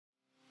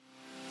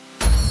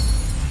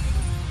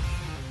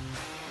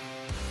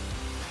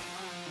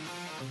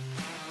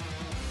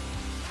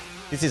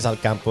This is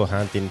Alcampo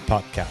Hunting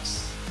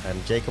Podcast.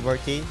 I'm Jacob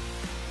Ortiz.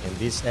 In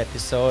this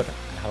episode,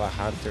 I have a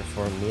hunter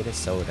from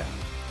Minnesota.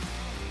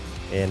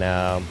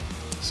 And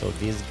so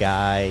this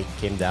guy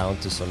came down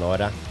to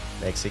Sonora,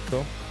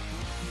 Mexico,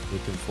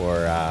 looking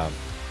for,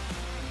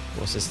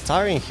 was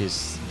starting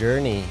his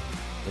journey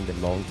in the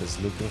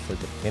mountains, looking for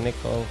the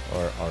pinnacle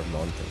or our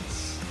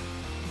mountains.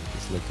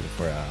 He's looking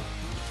for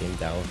he came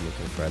down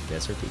looking for a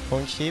desert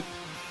bighorn sheep,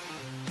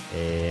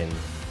 and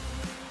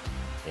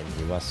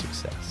he was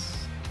success.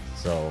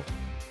 So,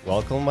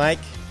 welcome,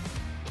 Mike.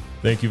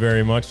 Thank you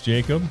very much,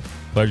 Jacob.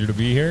 Pleasure to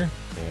be here.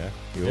 Yeah,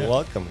 you're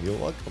welcome. You're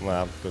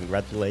welcome.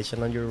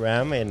 Congratulations on your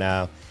ram,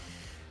 and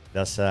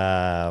that's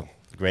a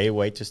great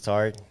way to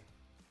start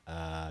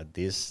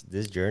this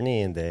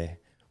journey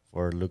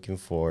for looking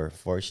for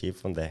sheep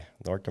from the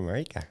North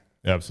America.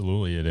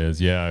 Absolutely, it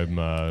is. Yeah,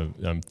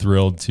 I'm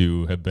thrilled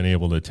to have been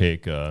able to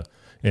take an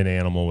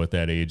animal with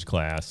that age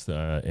class,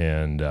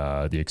 and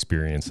the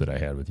experience that I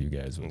had with you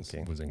guys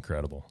was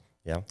incredible.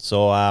 Yeah.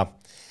 So,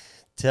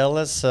 tell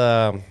us,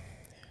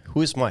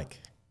 who is Mike?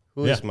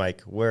 Who is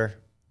Mike? Where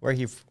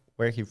he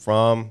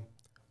from?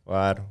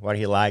 What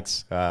he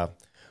likes?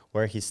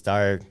 Where he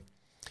started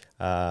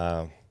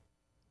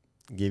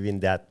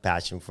giving that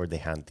passion for the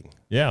hunting?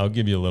 Yeah, I'll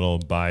give you a little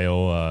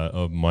bio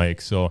of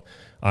Mike. So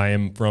I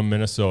am from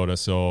Minnesota.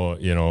 So,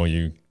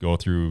 you go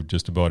through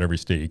just about every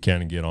state you can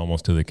and get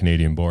almost to the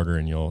Canadian border,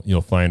 and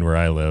you'll find where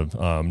I live.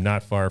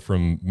 Not far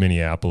from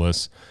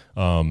Minneapolis.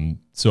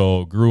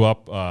 So grew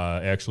up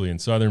actually in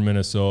southern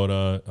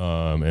Minnesota,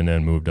 and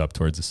then moved up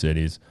towards the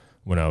cities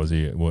when I was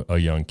a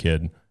young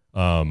kid.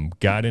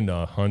 Got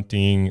into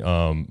hunting.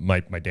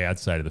 My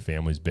dad's side of the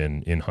family's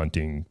been in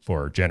hunting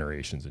for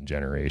generations and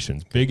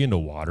generations. Big into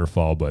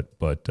waterfowl,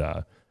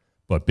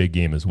 but big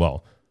game as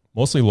well.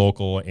 Mostly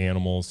local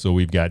animals. So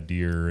we've got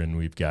deer, and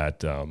we've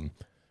got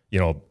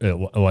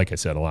like I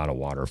said, a lot of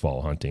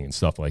waterfowl hunting and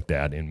stuff like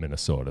that in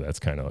Minnesota. That's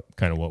kind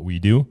of what we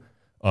do.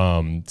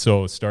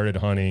 So started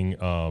hunting.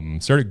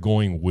 Started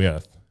going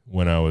with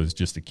when I was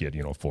just a kid.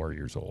 4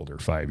 years old or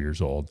 5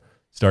 years old.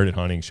 Started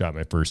hunting, shot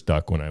my first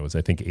duck when I was,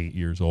 I think, 8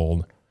 years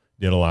old.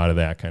 Did a lot of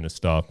that kind of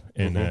stuff.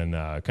 And then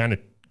kind of,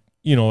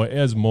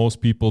 as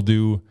most people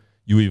do,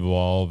 you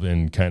evolve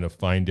and kind of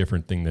find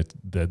different things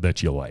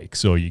that you like.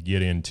 So you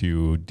get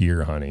into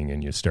deer hunting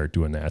and you start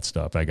doing that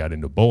stuff. I got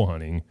into bow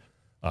hunting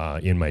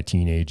in my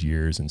teenage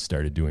years and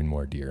started doing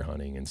more deer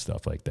hunting and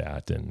stuff like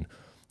that. And,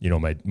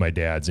 my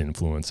dad's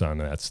influence on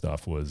that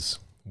stuff was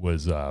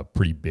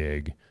pretty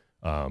big,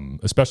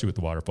 especially with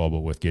the waterfowl,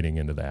 but with getting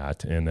into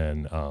that. And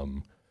then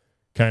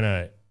kind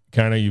of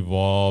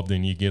evolved,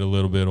 and you get a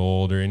little bit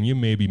older, and you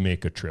maybe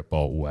make a trip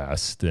out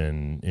west,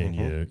 and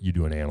you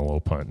do an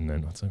antelope hunt, and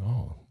then it's like,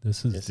 oh,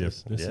 this is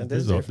different.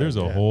 There's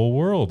a whole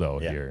world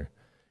out here,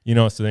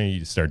 So then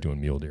you start doing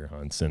mule deer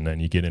hunts, and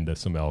then you get into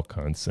some elk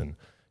hunts,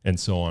 and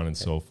so on and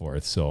so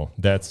forth. So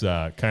that's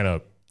kind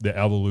of the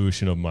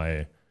evolution of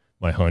my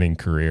hunting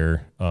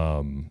career,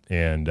 and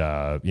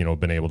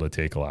been able to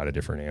take a lot of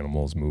different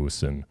animals,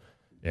 moose and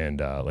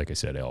like I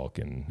said, elk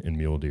and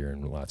mule deer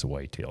and lots of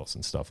whitetails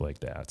and stuff like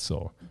that.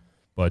 So,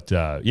 but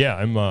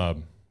I'm a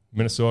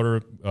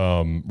Minnesota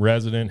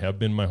resident, have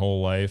been my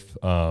whole life.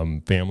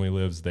 Family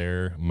lives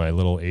there. My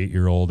little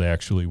 8-year-old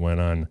actually went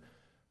on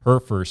her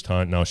first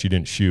hunt. Now, she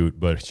didn't shoot,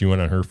 but she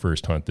went on her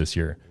first hunt this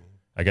year.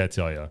 I got to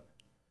tell you,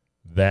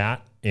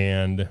 that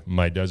and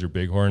my desert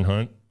bighorn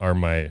hunt are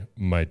my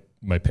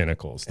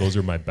pinnacles. Those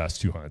are my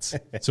best two hunts.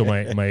 So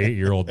my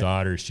 8-year-old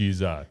daughter, she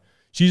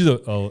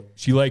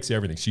likes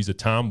everything. She's a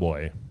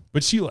tomboy,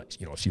 but she likes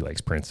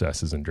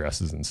princesses and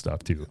dresses and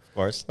stuff too.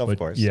 Of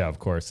course. Yeah, of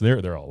course.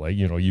 They're all like,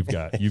 you've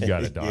got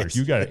a daughter. Yes.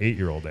 You've got an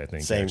 8-year-old, I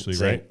think,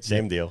 right?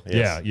 Same deal.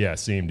 Yes. Yeah,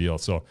 same deal.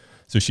 So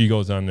she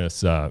goes on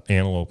this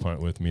antelope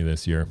hunt with me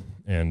this year,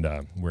 and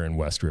we're in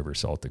West River,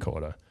 South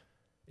Dakota,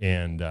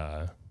 and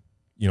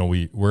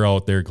we're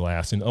out there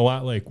glassing a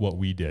lot like what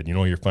we did.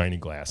 You're finding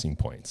glassing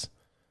points.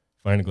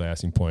 Find a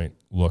glassing point,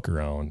 look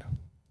around.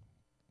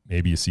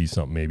 Maybe you see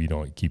something, maybe you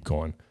don't. Keep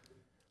going.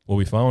 Well,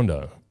 we found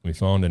an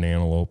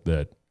antelope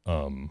that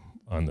on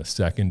the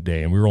second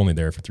day, and we were only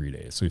there for 3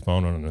 days. So we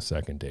found one on the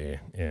second day,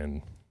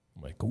 and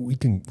I'm like,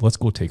 let's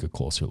go take a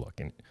closer look.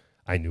 And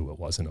I knew it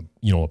wasn't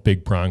a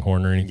big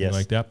pronghorn or anything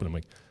like that, but I'm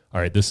like, all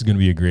right, this is going to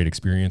be a great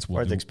experience.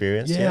 We'll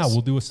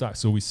do a stock.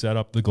 So we set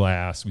up the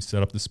glass, we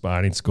set up the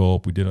spotting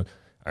scope. All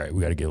right,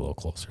 we got to get a little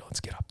closer. Let's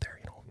get up there.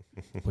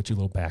 Put your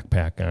little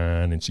backpack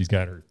on, and she's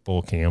got her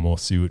full camo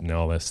suit and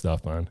all that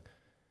stuff on.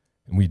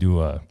 And we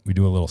do a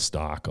little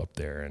stalk up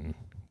there and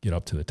get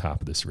up to the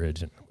top of this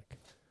ridge, and I'm like,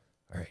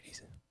 all right,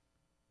 he's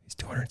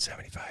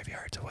 275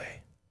 yards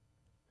away.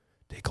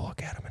 Take a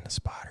look at him in the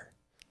spotter.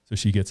 So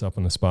she gets up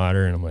in the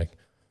spotter, and I'm like,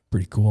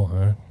 pretty cool,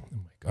 huh?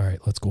 I'm like, all right,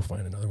 let's go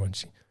find another one.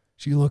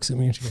 She looks at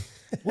me and she goes,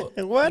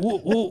 what?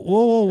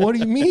 Whoa, what do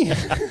you mean?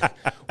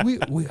 we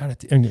gotta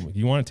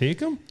you want to take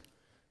him?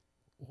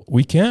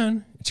 We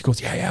can. And she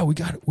goes, yeah, we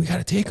got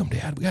to take him,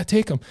 Dad. We got to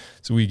take him.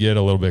 So we get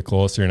a little bit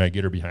closer, and I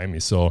get her behind me.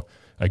 So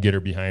I get her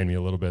behind me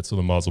a little bit so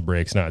the muzzle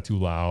break's not too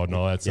loud and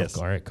all that stuff. Yes.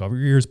 All right, cover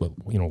your ears, but,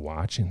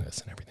 watching this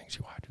and everything, she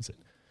watches it.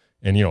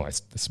 and you know, I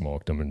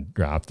smoked them and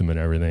dropped them and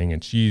everything,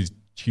 and she's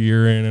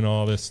cheering and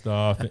all this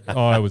stuff.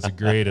 Oh, it was the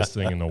greatest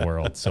thing in the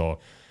world. So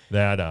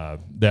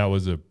that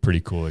was a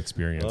pretty cool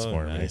experience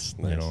for me,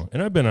 you know.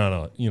 And I've been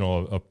on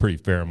a pretty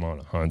fair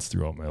amount of hunts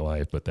throughout my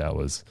life, but that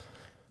was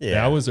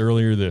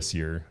earlier this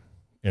year,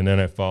 and then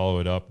I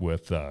followed up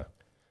with I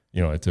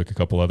took a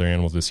couple other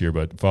animals this year,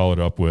 but followed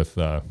up with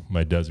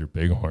my desert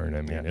bighorn.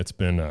 I mean, it's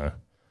been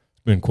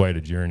quite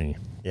a journey.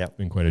 Yeah, it's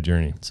been quite a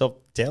journey. So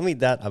tell me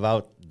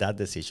about that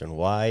decision.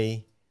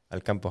 Why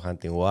Alcampo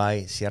hunting?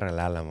 Why Sierra del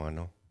Alamo?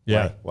 No.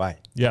 Yeah. Why?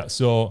 Yeah.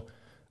 So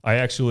I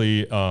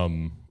actually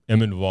am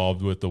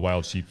involved with the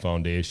Wild Sheep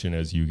Foundation,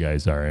 as you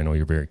guys are. I know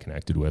you're very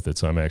connected with it.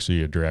 So I'm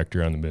actually a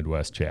director on the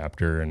Midwest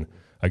chapter, and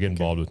I get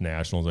involved with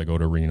nationals. I go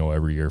to Reno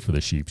every year for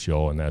the sheep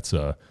show, and that's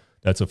a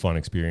fun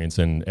experience.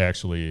 And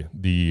actually,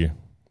 the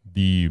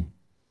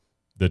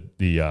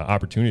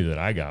opportunity that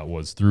I got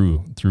was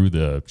through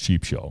the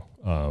sheep show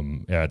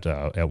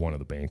at one of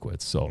the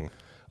banquets. So,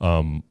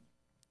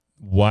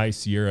 why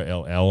Sierra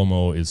El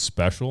Alamo is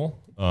special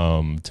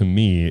to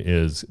me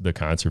is the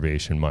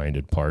conservation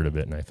minded part of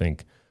it, and I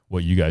think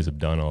what you guys have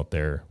done out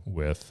there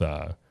with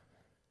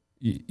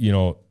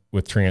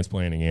with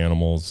transplanting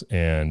animals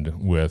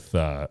and with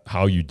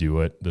how you do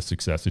it, the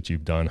success that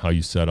you've done, how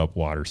you set up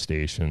water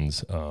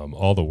stations,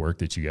 all the work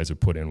that you guys have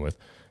put in with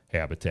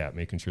habitat,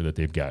 making sure that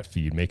they've got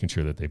feed, making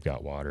sure that they've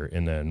got water.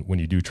 And then when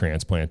you do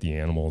transplant the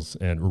animals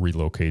and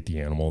relocate the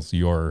animals,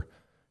 you're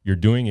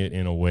doing it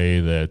in a way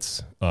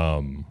that's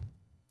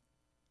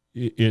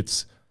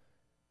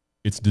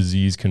it's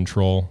disease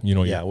control. You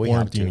know, yeah, you're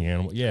quarantining the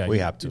animal. Yeah, we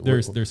have to.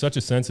 There's such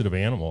a sensitive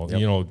animal. Yep.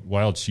 You know,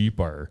 wild sheep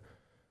are,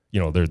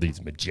 they're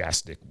these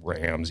majestic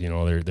rams. You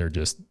know, they're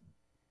just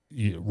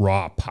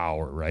raw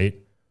power, right?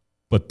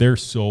 But they're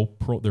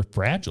they're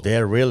fragile.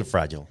 They're real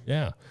fragile.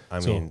 Yeah, I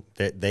mean,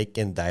 they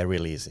can die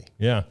real easy.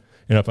 Yeah,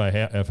 and if I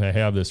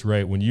have this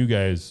right, when you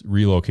guys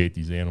relocate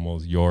these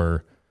animals,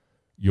 you're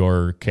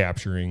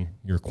capturing,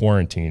 you're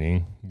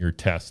quarantining, you're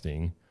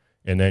testing,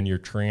 and then you're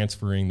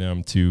transferring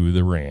them to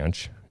the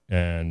ranch.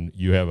 And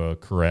you have a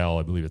corral.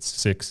 I believe it's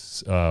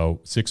 6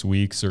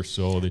 weeks or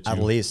so that you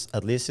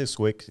at least 6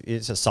 weeks.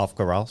 It's a soft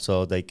corral,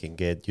 so they can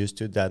get used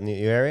to that new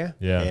area.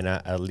 Yeah, and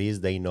at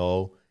least they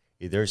know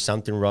if there's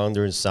something wrong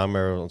during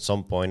summer or at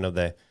some point of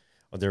the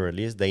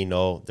release, they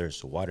know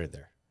there's water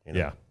there. You know?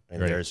 Yeah,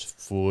 and there's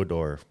food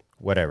or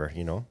whatever,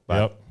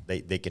 But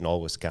they can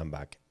always come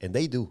back, and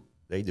they do.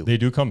 They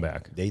do come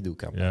back. They do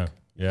come back.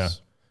 Yeah.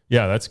 Yes.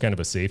 Yeah, that's kind of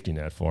a safety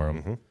net for them.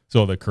 Mm-hmm.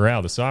 So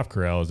the soft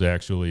corral is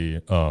actually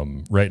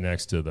right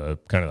next to the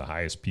kind of the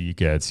highest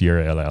peak at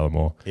Sierra El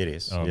Alamo. It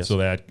is. Yes. So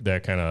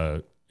that kind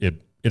of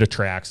it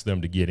attracts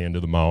them to get into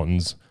the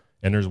mountains,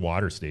 and there's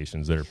water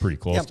stations that are pretty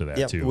close to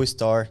that too. We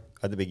start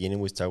at the beginning.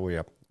 We start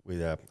with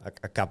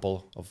a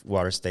couple of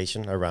water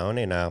stations around,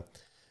 and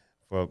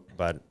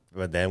but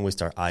then we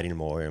start adding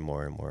more and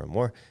more and more and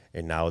more,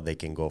 and now they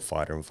can go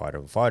farther and farther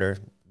and farther.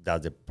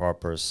 That's the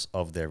purpose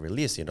of the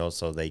release,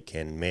 so they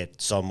can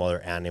meet some other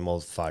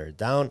animals farther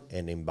down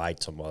and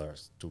invite some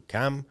others to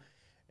come,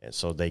 and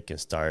so they can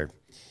start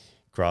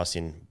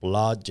crossing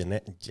blood,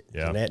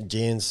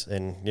 genes,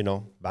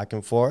 and back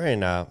and forth,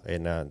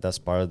 and that's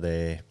part of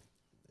the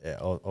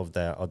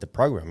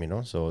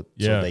program, so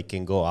they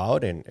can go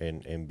out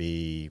and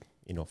be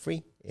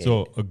free.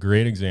 So a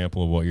great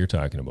example of what you're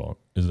talking about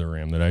is the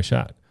ram that I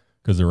shot.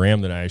 Because the ram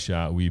that I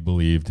shot, we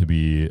believe to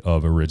be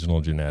of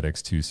original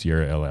genetics to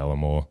Sierra El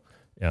Alamo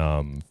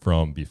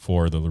from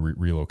before the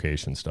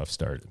relocation stuff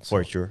started.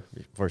 For sure.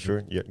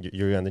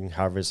 You're going to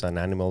harvest an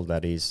animal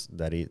that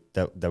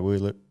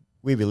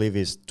we believe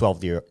is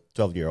 12 year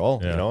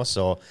old.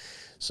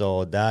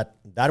 So that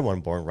one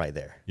born right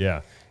there.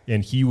 Yeah,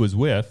 and he was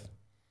with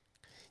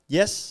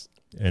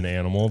an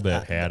animal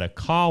that had a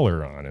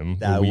collar on him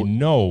that we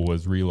know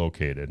was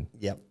relocated.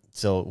 Yep.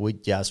 So we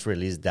just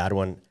released that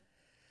one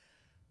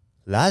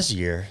last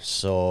year,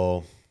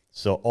 so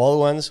old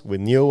ones with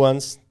new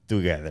ones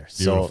together.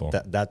 Beautiful.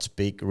 So that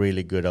speak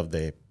really good of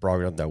the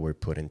program that we're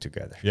putting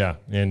together. Yeah,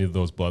 and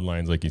those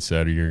bloodlines, like you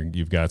said,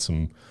 you've got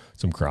some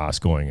cross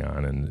going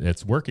on, and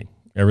it's working.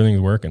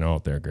 Everything's working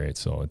out there, great.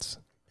 So it's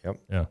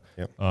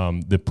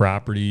the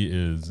property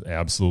is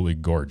absolutely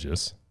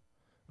gorgeous.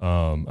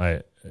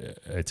 I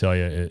tell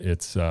you,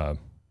 it's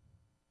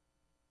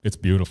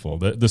beautiful.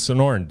 The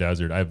Sonoran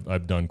Desert.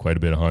 I've done quite a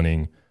bit of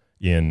hunting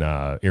in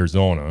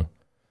Arizona.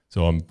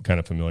 So I'm kind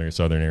of familiar with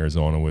Southern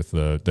Arizona with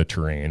the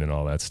terrain and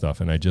all that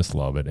stuff, and I just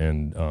love it.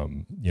 And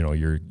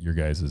your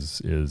guys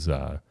is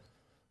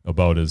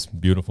about as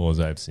beautiful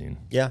as I've seen.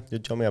 Yeah, you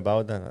told me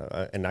about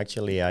that, and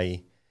actually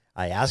I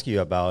asked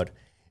you about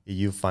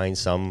you find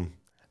some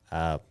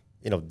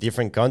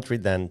different country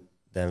than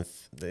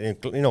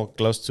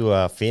close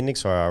to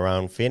Phoenix or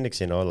around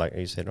Phoenix. Like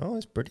you said,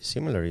 it's pretty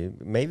similar.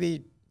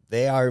 Maybe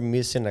they are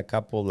missing a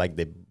couple, like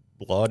the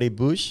bloody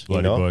bush,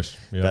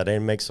 that it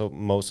makes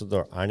most of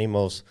the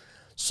animals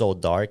so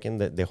dark in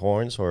the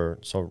horns or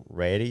so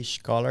reddish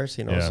colors,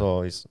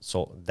 so it's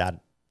so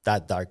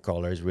that dark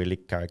color is really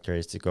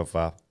characteristic of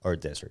our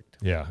desert.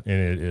 Yeah, and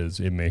it is.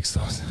 It makes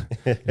those.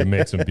 It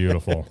makes them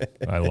beautiful.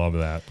 I love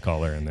that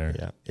color in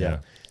there. Yeah.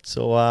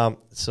 So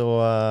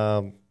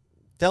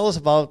tell us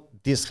about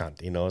this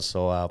hunt.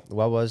 So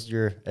what was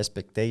your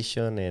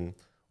expectation and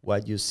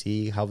what you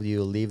see? How do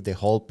you live the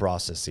whole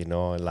process?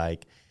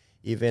 Like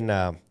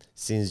even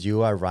since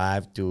you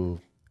arrived to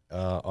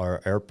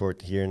our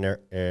airport here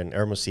in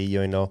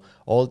Hermosillo,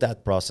 all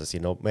that process.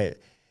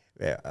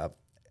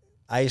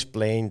 I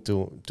explain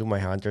to my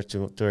hunters,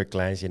 to our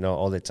clients,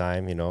 all the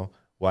time,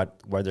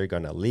 where they're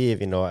gonna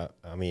live.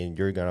 I mean,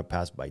 you're gonna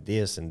pass by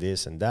this and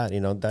this and that.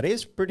 That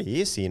is pretty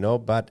easy,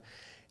 but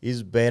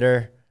it's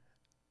better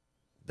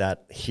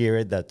that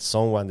hear that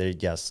someone that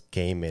just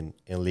came and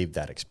lived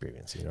that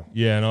experience.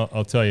 Yeah, and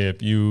I'll tell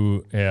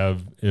you,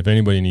 if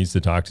anybody needs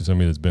to talk to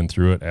somebody that's been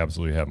through it,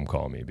 absolutely have them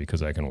call me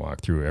because I can walk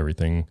through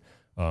everything.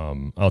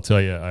 I'll tell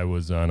you, I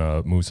was on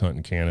a moose hunt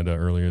in Canada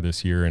earlier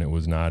this year, and it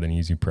was not an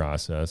easy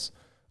process.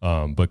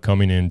 But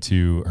coming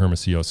into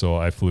Hermosillo, so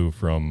I flew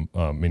from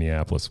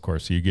Minneapolis, of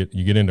course. So you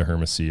get into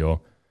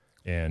Hermosillo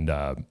and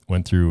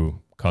went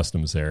through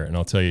customs there. And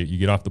I'll tell you, you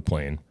get off the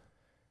plane,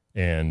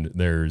 and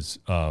there's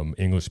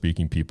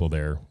English-speaking people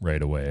there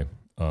right away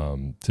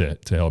to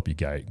help you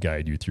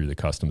guide you through the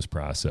customs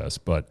process.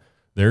 But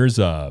there's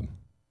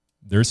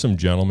some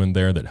gentlemen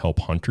there that help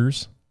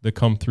hunters that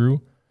come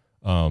through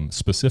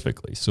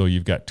specifically. So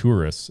you've got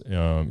tourists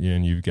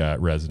and you've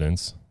got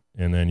residents.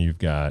 And then you've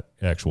got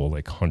actual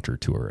like hunter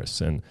tourists,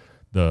 and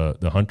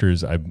the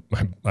hunters. I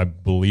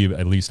believe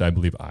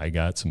I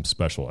got some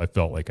special. I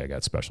felt like I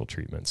got special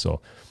treatment.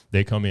 So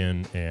they come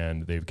in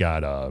and they've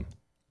got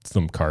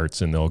some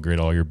carts, and they'll grade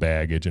all your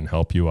baggage and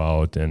help you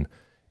out and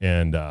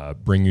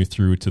bring you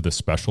through to the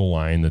special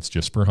line that's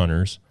just for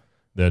hunters.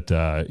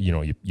 That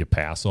you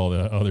pass all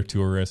the other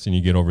tourists and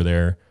you get over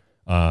there.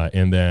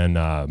 And then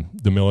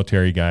the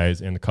military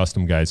guys and the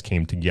custom guys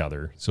came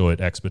together, so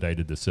it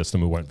expedited the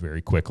system. It went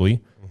very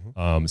quickly.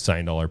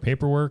 Signed all our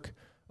paperwork,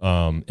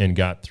 and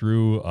got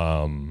through.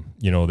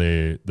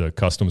 The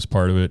customs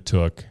part of it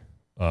took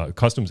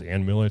customs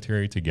and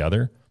military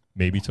together.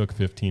 Maybe took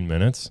 15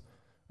 minutes.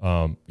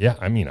 I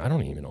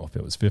don't even know if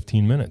it was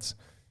 15 minutes.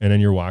 And then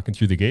you're walking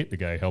through the gate. The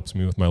guy helps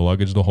me with my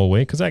luggage the whole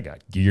way because I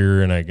got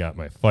gear and I got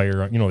my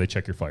firearm. They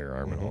check your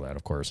firearm and all that,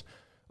 of course.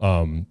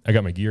 I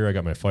got my gear, I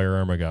got my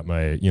firearm, I got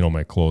my,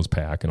 my clothes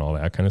pack and all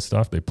that kind of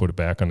stuff. They put it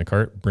back on the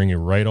cart, bring it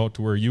right out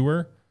to where you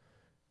were.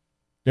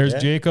 There's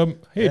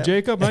Jacob. Hey,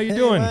 Jacob, how you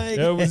doing?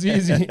 That was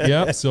easy.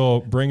 Yeah.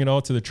 So bring it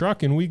out to the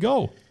truck and we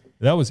go.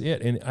 That was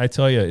it. And I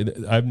tell you,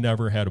 I've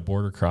never had a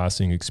border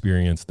crossing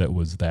experience that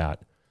was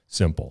that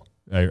simple.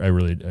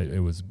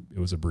 It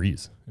was a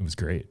breeze. It was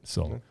great.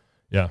 So,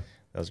 yeah.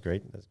 That's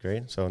great.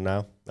 So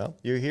now,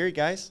 you're here,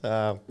 guys.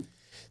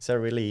 It's a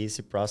really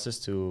easy process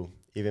to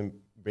even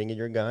bringing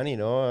your gun,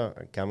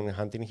 coming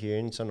hunting here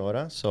in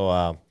Sonora.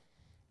 So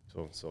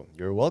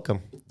you're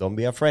welcome. Don't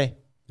be afraid.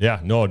 Yeah,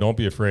 no, don't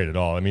be afraid at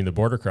all. I mean, the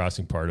border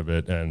crossing part of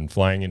it and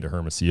flying into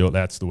Hermosillo,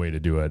 that's the way to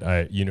do it.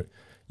 You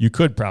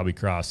could probably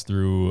cross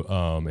through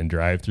and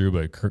drive through,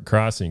 but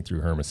crossing through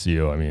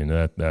Hermosillo, I mean,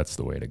 that's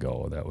the way to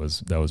go. That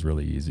was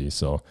really easy.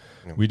 So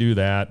we do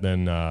that,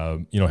 then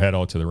head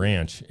out to the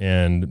ranch,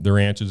 and the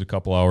ranch is a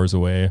couple hours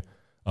away.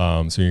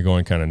 So you're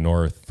going kind of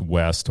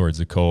northwest towards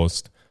the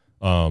coast.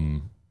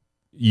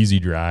 Easy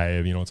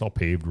drive, it's all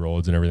paved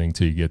roads and everything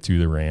till you get to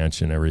the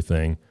ranch and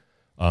everything.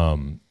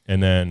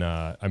 And then,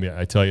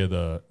 I tell you,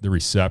 the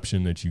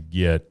reception that you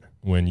get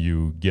when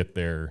you get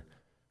there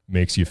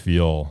makes you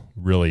feel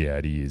really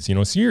at ease.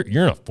 So you're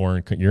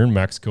in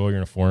Mexico, you're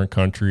in a foreign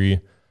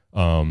country.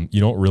 You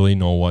don't really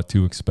know what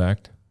to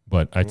expect,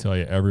 but I tell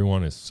you,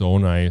 everyone is so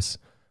nice,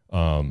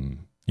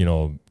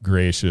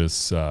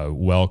 gracious,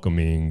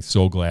 welcoming,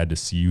 so glad to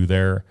see you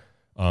there.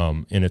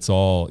 And it's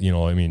all,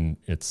 you're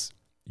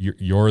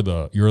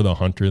the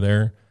hunter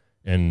there.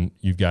 And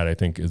you've got, I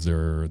think,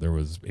 there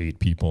was 8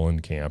 people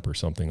in camp or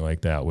something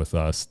like that with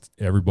us.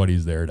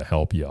 Everybody's there to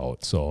help you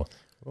out. So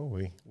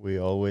we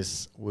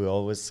always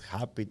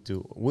happy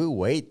to. We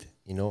wait,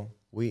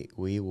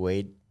 we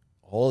wait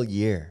all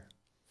year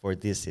for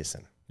this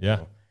season. Yeah,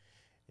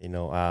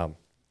 and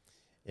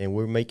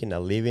we're making a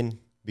living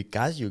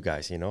because you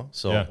guys,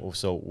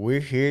 So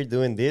we're here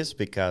doing this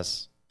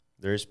because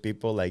there's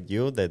people like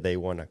you that they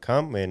want to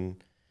come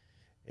and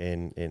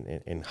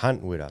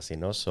hunt with us,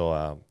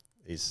 So.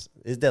 It's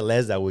the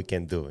less that we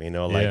can do,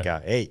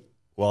 hey,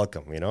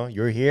 welcome,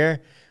 you're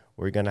here.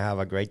 We're going to have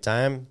a great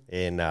time.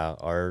 And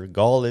our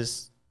goal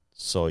is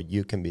so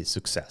you can be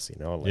success,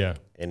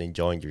 and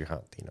enjoying your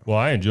hunt, Well,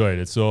 I enjoyed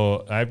it.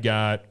 So I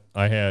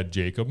had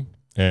Jacob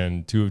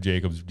and 2 of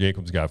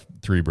Jacob's got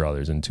 3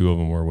 brothers, and 2 of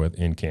them were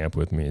in camp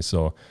with me.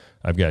 So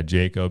I've got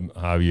Jacob,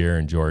 Javier,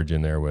 and George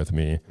in there with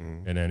me.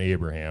 Mm-hmm. And then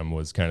Abraham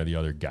was kind of the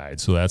other guide.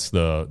 So that's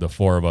the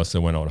 4 of us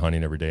that went out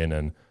hunting every day. And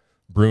then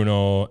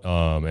Bruno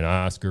and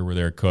Oscar were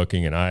there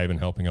cooking, and Ivan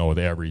helping out with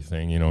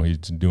everything. He's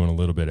doing a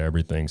little bit of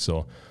everything.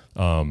 So,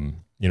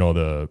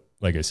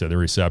 like I said, the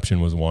reception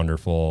was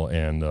wonderful,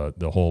 and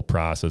the whole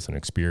process and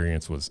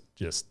experience was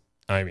just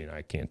I mean,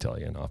 I can't tell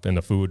you enough. And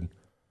the food,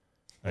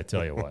 I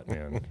tell you what,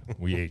 man,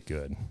 we ate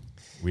good.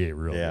 We ate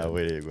real good. Yeah,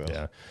 we did well.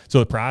 Yeah. So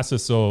the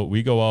process, so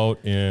we go out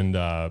and,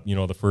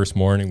 the first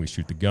morning we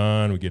shoot the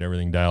gun, we get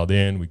everything dialed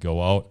in, we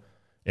go out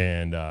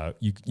and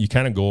you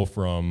kind of go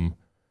from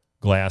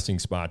glassing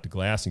spot to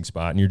glassing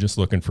spot and you're just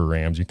looking for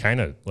rams. You kind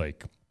of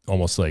like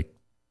almost like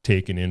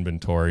take an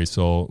inventory.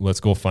 So let's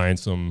go find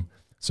some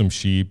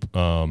sheep.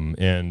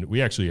 And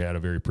we actually had a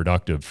very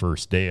productive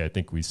first day. I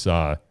think we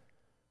saw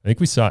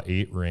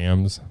 8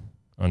 rams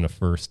on the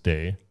first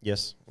day.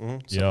 Yes. Mm-hmm.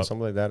 Yep.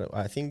 Something like that.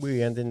 I think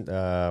we ended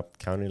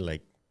counting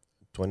like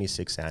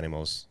 26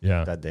 animals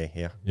that day.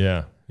 Yeah.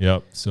 Yeah.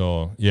 Yep.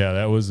 So yeah,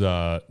 that was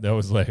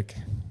like,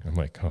 I'm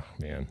like, oh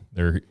man,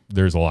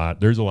 there's a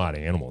lot of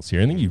animals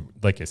here. I think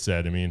like I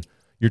said, I mean,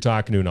 you're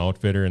talking to an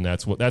outfitter and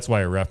that's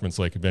why I reference,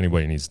 like if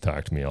anybody needs to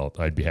talk to me,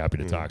 I'd be happy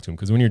to talk to him.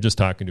 Cause when you're just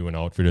talking to an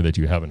outfitter that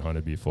you haven't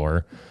hunted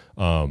before,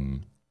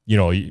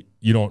 you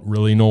don't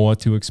really know what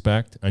to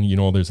expect. And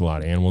there's a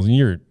lot of animals and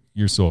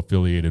you're so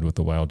affiliated with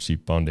the Wild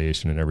Sheep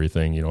Foundation and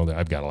everything, that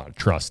I've got a lot of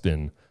trust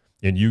in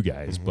you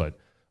guys, but,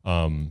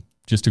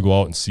 just to go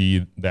out and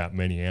see that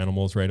many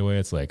animals right away,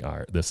 it's like, all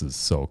right, this is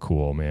so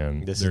cool,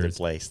 man. This is the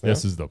place.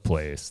 This is the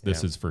place.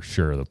 This is for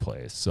sure the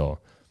place. So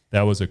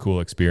that was a cool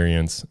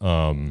experience.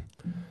 So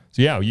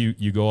yeah,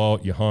 you go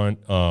out, you hunt,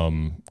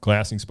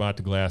 glassing spot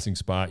to glassing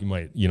spot. You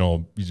might,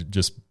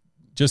 just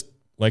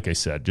like I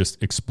said,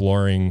 just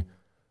exploring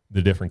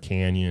the different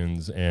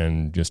canyons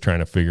and just trying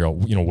to figure out,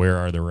 where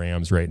are the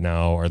rams right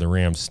now? Are the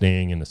rams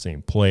staying in the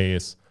same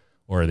place?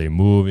 Or are they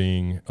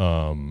moving?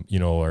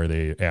 Are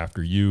they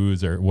after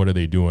ewes? Or what are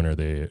they doing? Are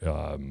they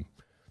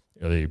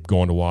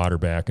going to water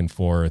back and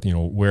forth?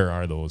 Where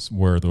are those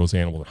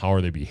animals? How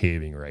are they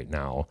behaving right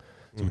now?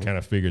 So we kind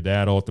of figured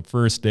that out the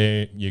first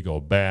day. You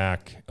go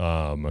back,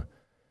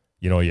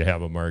 you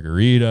have a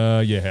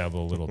margarita, you have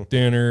a little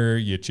dinner,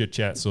 you chit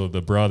chat. So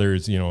the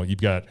brothers, you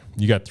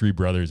got 3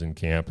 brothers in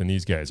camp and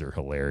these guys are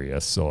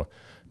hilarious. So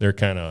they're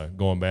kind of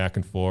going back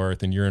and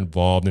forth and you're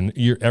involved and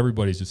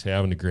everybody's just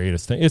having the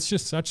greatest thing. It's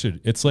just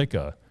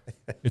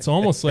it's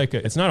almost like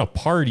it's not a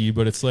party,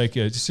 but it's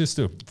just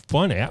a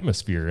fun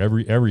atmosphere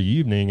every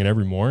evening and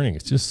every morning.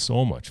 It's just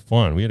so much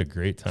fun. We had a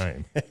great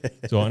time.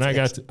 So, and I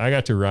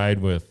got to ride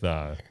with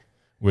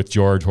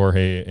George,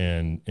 Jorge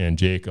and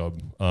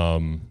Jacob,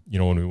 when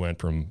we went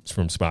from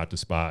spot to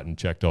spot and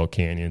checked out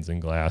canyons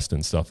and glassed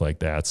and stuff like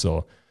that.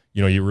 So,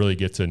 you really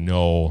get to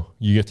know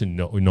you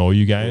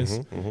guys.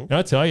 And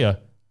I'll tell you,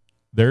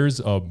 there's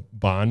a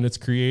bond that's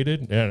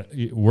created, and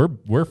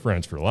we're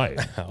friends for life.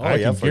 I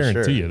can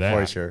guarantee you that.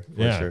 For sure.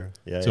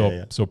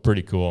 Yeah. So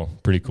pretty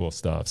cool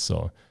stuff.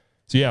 So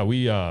yeah,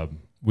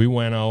 we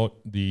went out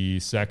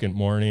the second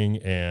morning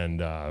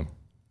and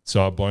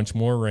saw a bunch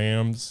more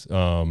rams,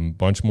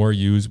 bunch more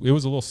ewes. It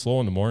was a little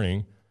slow in the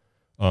morning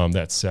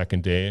that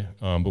second day,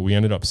 but we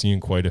ended up seeing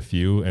quite a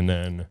few. And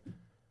then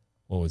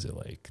what was it,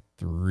 like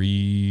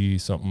 3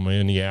 something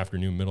in the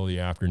afternoon, middle of the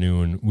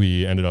afternoon,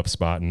 we ended up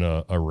spotting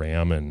a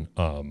ram and,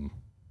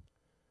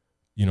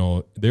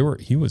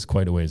 he was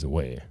quite a ways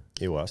away.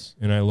 He was.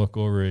 And I look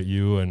over at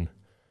you and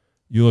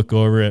you look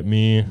over at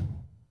me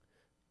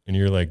and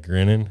you're like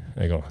grinning.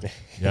 I go,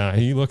 yeah,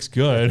 he looks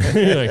good.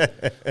 You're like,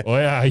 oh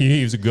yeah,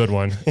 he's a good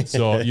one.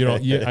 So,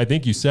 I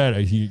think you said,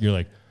 you're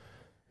like,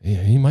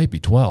 yeah, he might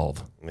be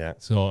 12. Yeah.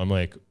 So I'm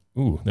like,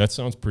 ooh, that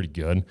sounds pretty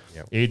good.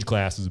 Yep. Age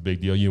class is a big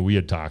deal. We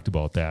had talked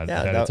about that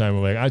at a time.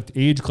 We're like,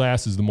 age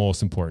class is the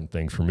most important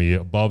thing for me,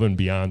 above and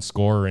beyond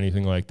score or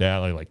anything like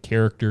that. I like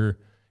character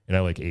and I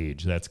like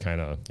age. That's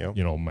kind of,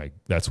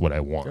 that's what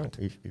I want.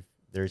 If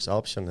there's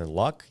option and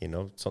luck,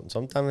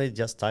 sometimes it's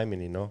just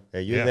timing,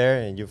 you're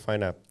there and you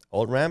find a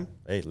old ram.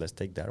 Hey, let's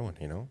take that one,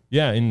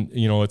 Yeah. And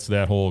it's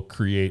that whole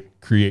create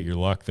your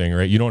luck thing,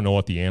 right? You don't know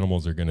what the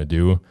animals are going to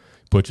do.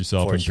 Put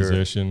yourself in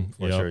position.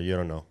 For sure. You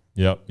don't know.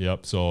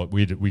 Yep. So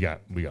we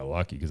got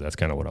lucky because that's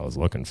kind of what I was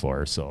looking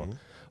for. So,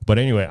 but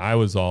anyway, I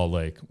was all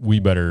like,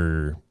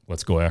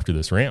 let's go after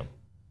this ram.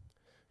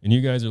 And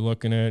you guys are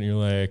looking at it and you're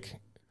like,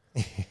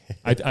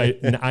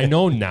 I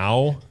know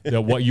now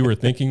that what you were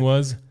thinking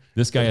was,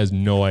 this guy has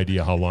no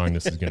idea how long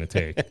this is going to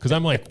take. Cause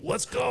I'm like,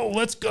 let's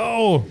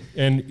go.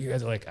 And you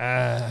guys are like,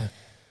 I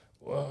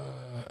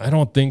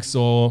don't think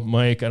so,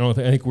 Mike. I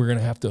think we're going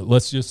to have to,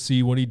 let's just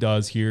see what he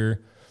does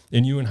here.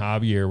 And you and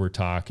Javier were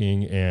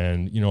talking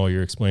and,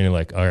 you're explaining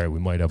like, all right, we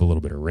might have a little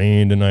bit of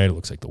rain tonight. It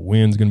looks like the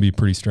wind's going to be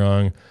pretty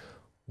strong.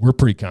 We're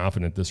pretty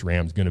confident this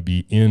ram's going to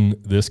be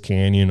in this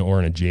canyon or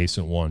an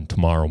adjacent one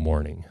tomorrow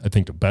morning. I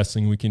think the best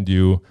thing we can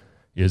do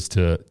is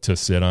to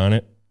sit on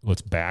it.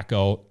 Let's back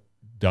out.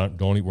 We're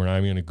not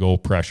even going to go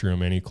pressure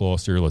him any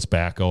closer. Let's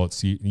back out.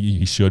 See,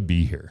 he should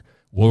be here.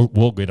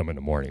 We'll get him in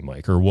the morning,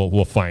 Mike, or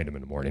we'll find him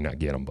in the morning, not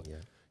get him, but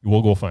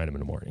we'll go find him in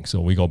the morning.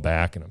 So we go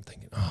back and I'm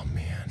thinking, oh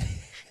man,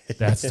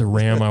 that's the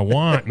ram I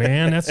want,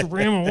 man. That's the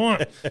ram I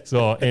want.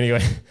 So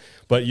anyway,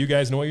 but you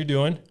guys know what you're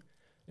doing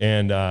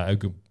and I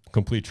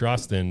complete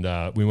trust. And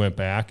we went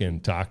back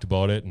and talked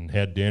about it and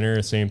had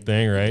dinner, same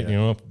thing, right?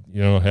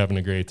 Yeah. Having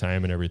a great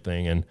time and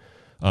everything. And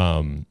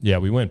Yeah,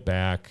 we went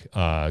back,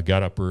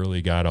 got up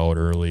early, got out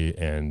early,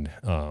 and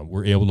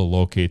we're able to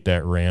locate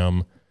that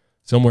ram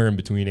somewhere in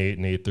between 8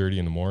 and 8:30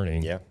 in the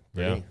morning. Yeah.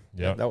 Yeah.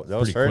 That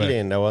was early, quick.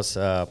 And that was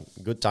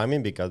good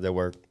timing because they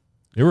were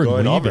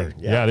going leaving. Over.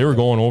 Yeah, they were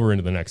going over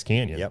into the next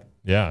canyon. Yep.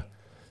 Yeah.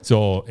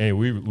 So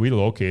anyway, we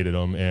located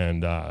them,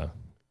 and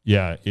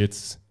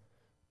it's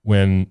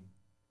when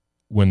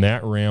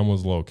that ram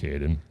was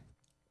located,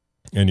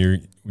 and you're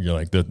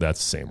like, that's the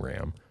same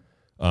ram.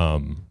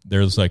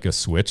 There's like a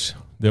switch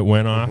that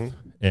went off,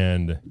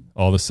 and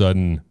all of a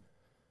sudden,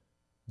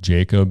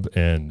 Jacob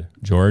and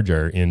George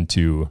are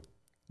into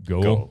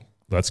go.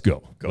 Let's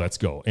go. Let's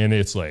go. And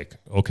it's like,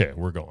 okay,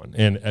 we're going.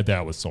 And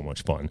that was so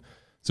much fun.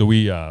 So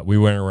we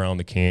went around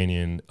the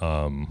canyon,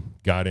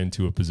 got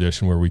into a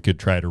position where we could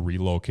try to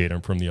relocate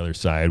them from the other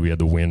side. We had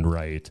the wind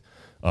right,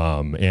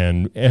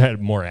 and it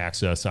had more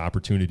access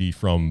opportunity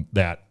from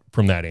that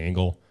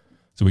angle.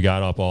 So we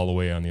got up all the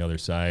way on the other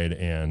side,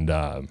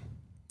 and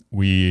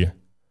we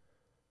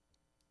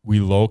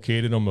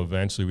located them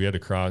eventually. We had to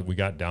cross. We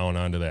got down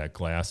onto that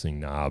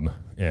glassing knob,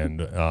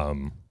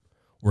 and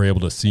we're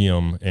able to see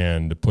them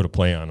and put a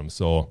play on them.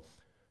 So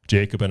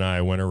Jacob and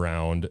I went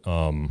around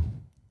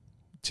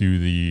to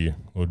the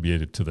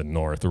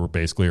north. We're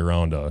basically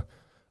around a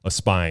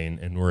spine,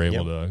 and we're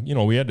able to,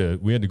 we had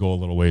to go a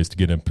little ways to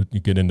get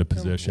into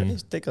position.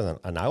 It took us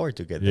an hour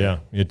to get there.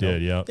 Yeah, it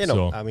did. Yeah.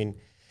 I mean,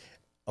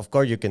 of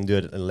course you can do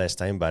it in less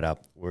time,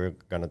 but we're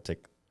gonna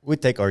take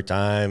our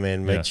time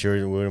and make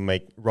sure we don't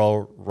make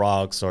roll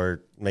rocks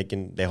or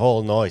making the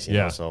whole noise. You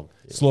know, so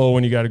slow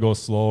when you got to go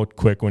slow,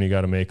 quick when you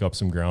got to make up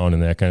some ground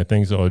and that kind of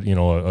thing. So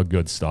a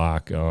good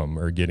stock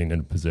or getting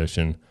into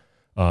position.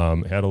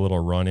 Had a little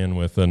run in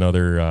with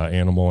another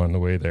animal on the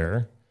way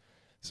there.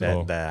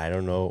 So that I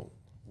don't know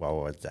what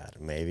was that.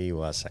 Maybe it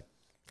was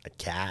a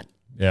cat.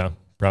 Yeah.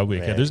 Probably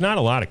a cat. There's not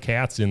a lot of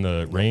cats in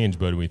the range,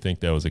 but we think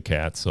that was a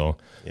cat. So,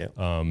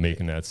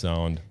 making that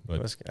sound.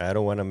 But I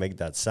don't want to make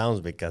that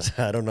sound because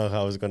I don't know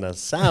how it's gonna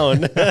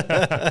sound.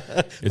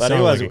 It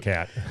sounded like a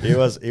cat. It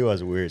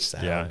was weird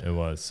sound. Yeah, it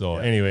was. So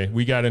anyway,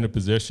 we got into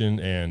position,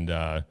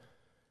 and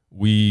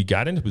we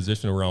got into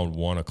position around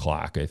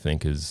 1:00. I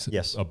think is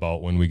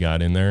about when we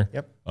got in there.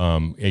 Yep.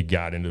 It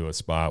got into a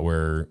spot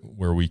where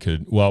we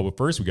could. Well,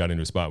 first we got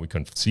into a spot we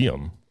couldn't see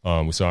them.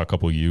 We saw a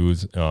couple of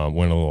ewes.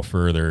 Went a little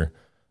further.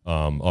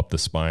 Up the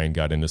spine,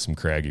 got into some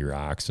craggy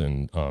rocks,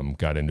 and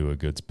got into a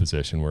good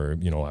position where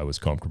I was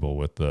comfortable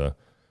with the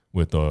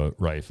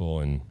rifle,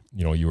 and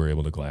you were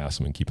able to glass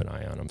them and keep an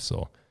eye on them.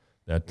 So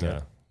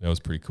that was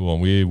pretty cool.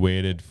 And we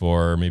waited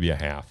for maybe a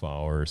half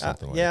hour or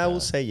something like that. Yeah, I will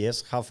say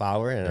yes, half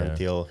hour, and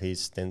until he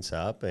stands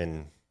up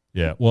and.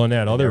 Yeah, well, and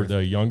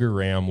the younger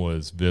ram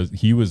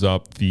he was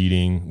up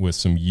feeding with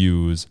some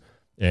ewes.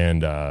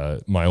 And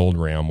my old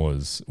ram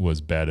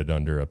was bedded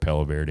under a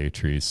Palo Verde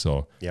tree,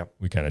 so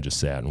we kind of just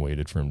sat and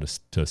waited for him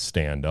to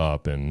stand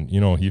up. And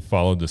he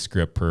followed the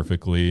script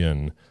perfectly,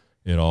 and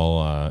it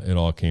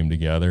all came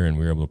together, and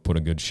we were able to put a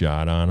good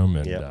shot on him.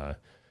 And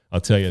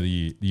I'll tell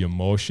you, the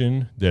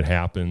emotion that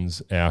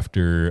happens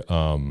after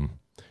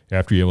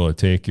you're able to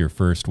take your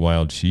first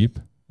wild sheep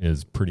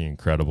is pretty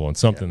incredible, and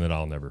something that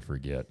I'll never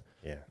forget.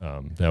 Yeah,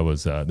 that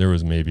was there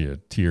was maybe a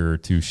tear or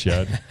two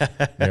shed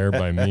there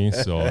by me,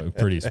 so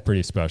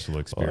pretty special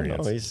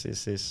experience. Oh, no,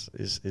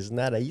 it's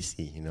not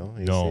easy,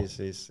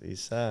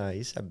 It's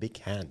a big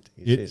hand.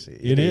 It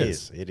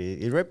is.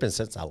 It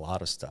represents a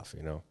lot of stuff,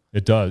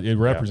 It does. It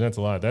represents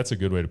a lot. That's a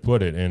good way to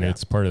put it, and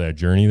it's part of that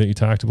journey that you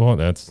talked about.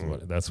 That's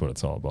what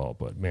it's all about.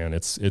 But man,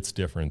 it's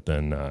different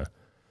than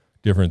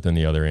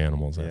the other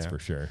animals. That's for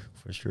sure.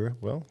 For sure.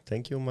 Well,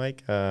 thank you,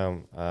 Mike. I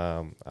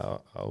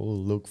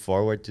will look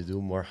forward to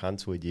do more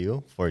hunts with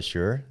you for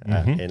sure.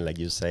 And like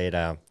you said,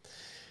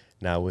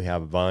 now we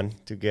have fun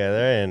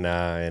together, and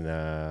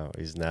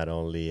it's not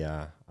only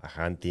a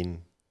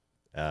hunting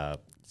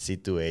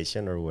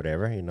situation or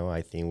whatever.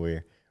 I think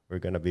we're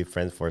gonna be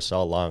friends for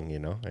so long.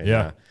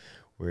 And,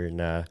 we're in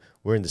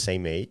the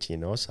same age.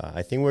 So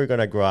I think we're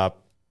gonna grow up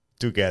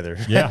together.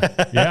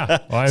 Yeah.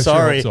 Well,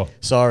 sorry. Sure so.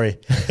 Sorry.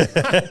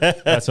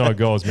 That's how it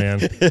goes, man.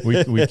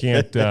 We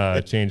can't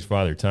change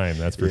Father Time.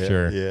 That's for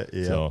sure. Yeah.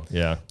 So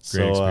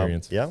great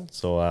experience.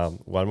 So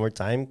one more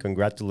time,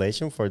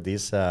 congratulations for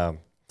this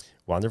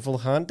wonderful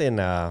hunt, and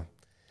I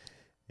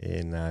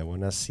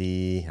want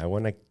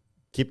to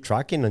keep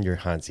tracking on your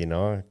hunts.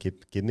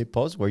 Keep me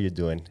posted what you're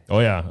doing. Oh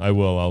yeah, I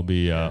will. I'll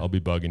be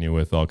bugging you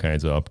with all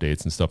kinds of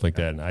updates and stuff like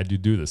that. And I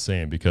do the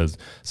same, because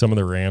some of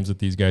the rams that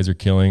these guys are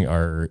killing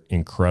are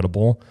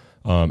incredible.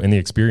 And the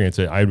experience,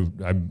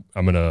 I'm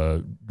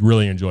gonna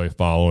really enjoy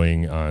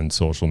following on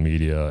social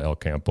media,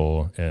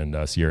 Alcampo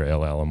and Sierra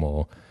El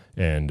Alamo,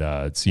 and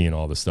seeing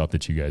all the stuff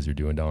that you guys are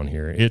doing down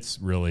here. It's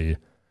really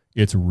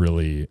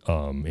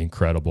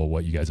incredible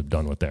what you guys have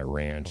done with that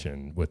ranch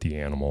and with the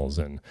animals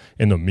and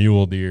the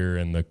mule deer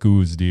and the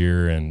goose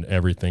deer and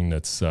everything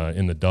that's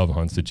in the dove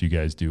hunts that you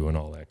guys do and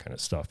all that kind of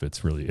stuff.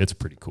 It's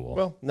pretty cool.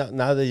 Well,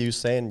 now that you're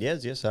saying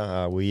yes,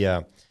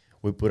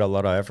 we put a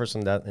lot of efforts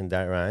in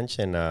that ranch,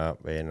 and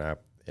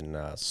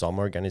some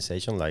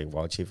organization like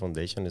Wild Sheep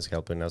Foundation is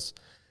helping us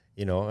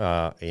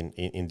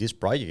in this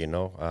project,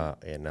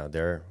 and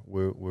there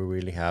we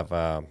really have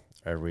a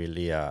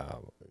really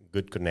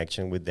good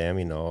connection with them,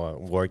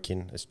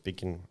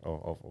 speaking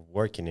of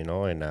working,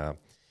 in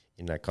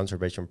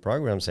conservation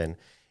programs. And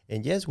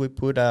yes, we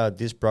put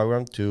this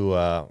program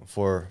to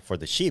for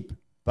the sheep,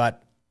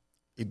 but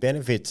it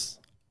benefits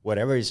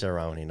whatever is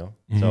around,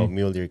 So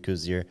mule deer,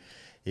 goose deer,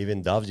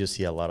 even doves. You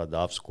see a lot of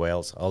doves,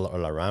 quails all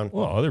around.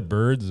 Well, other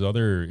birds, all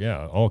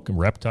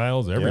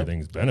reptiles,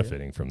 everything's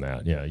benefiting from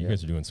that. Yeah, you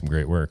guys are doing some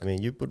great work. I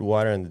mean, you put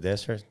water in the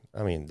desert.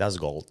 I mean, that's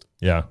gold.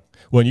 Yeah.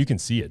 Well, and you can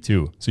see it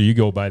too. So you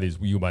go by these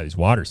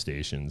water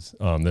stations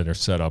that are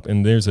set up,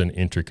 and there's an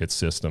intricate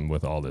system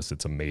with all this.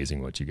 It's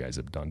amazing what you guys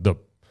have done.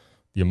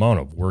 The amount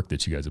of work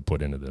that you guys have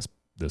put into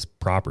this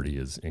property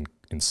is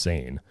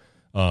insane.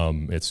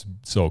 It's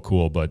so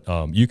cool, but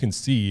you can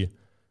see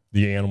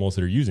the animals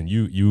that are using.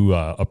 You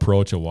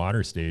approach a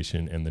water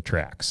station and the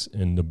tracks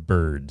and the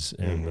birds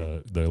and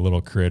the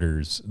little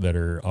critters that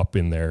are up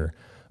in there.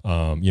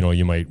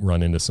 You might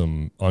run into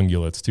some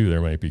ungulates too.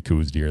 There might be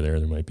coos deer there.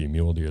 There might be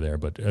mule deer there,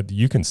 but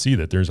you can see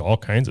that there's all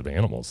kinds of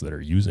animals that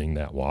are using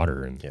that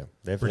water, and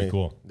definitely pretty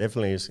cool.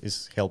 Definitely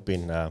is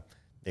helping the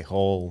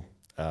whole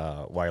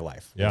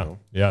wildlife. Yeah,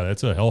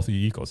 that's a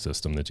healthy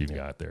ecosystem that you've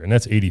got there, and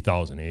that's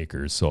 80,000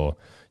 acres. So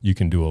you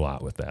can do a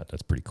lot with that.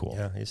 That's pretty cool.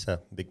 Yeah, it's a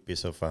big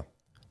piece of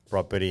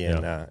property,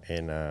 and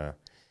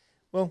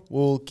well,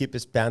 we'll keep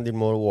expanding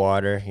more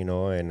water,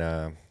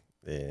 and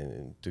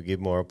to give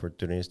more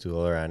opportunities to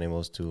other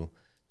animals to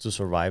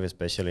survive,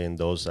 especially in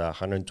those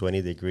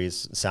 120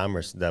 degrees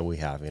summers that we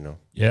have,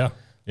 Yeah.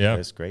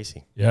 It's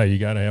crazy. Yeah, you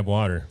got to have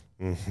water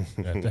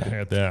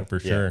at that for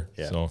sure.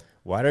 Yeah. So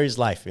water is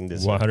life in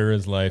this. Water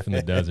is life in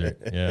the desert.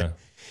 Yeah.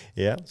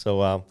 Yeah.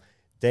 So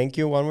thank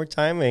you one more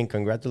time, and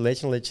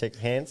congratulations. Let's shake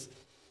hands.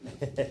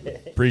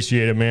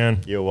 Appreciate it, man.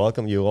 You're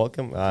welcome.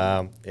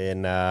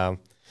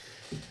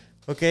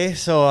 Okay,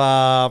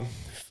 so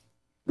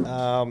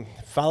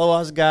follow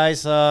us,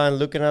 guys, and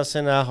look at us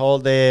in all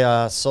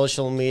the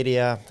social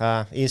media,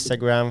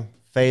 Instagram,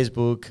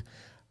 Facebook,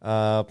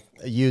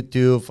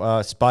 YouTube,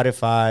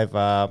 Spotify,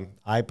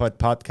 iPod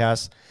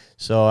podcast.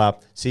 So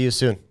see you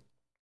soon.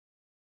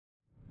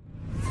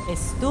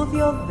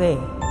 Estudio B.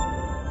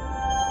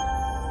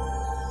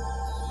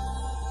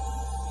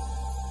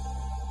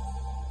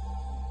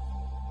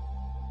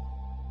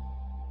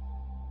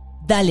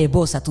 Dale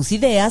voz a tus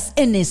ideas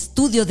en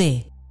Estudio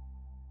D.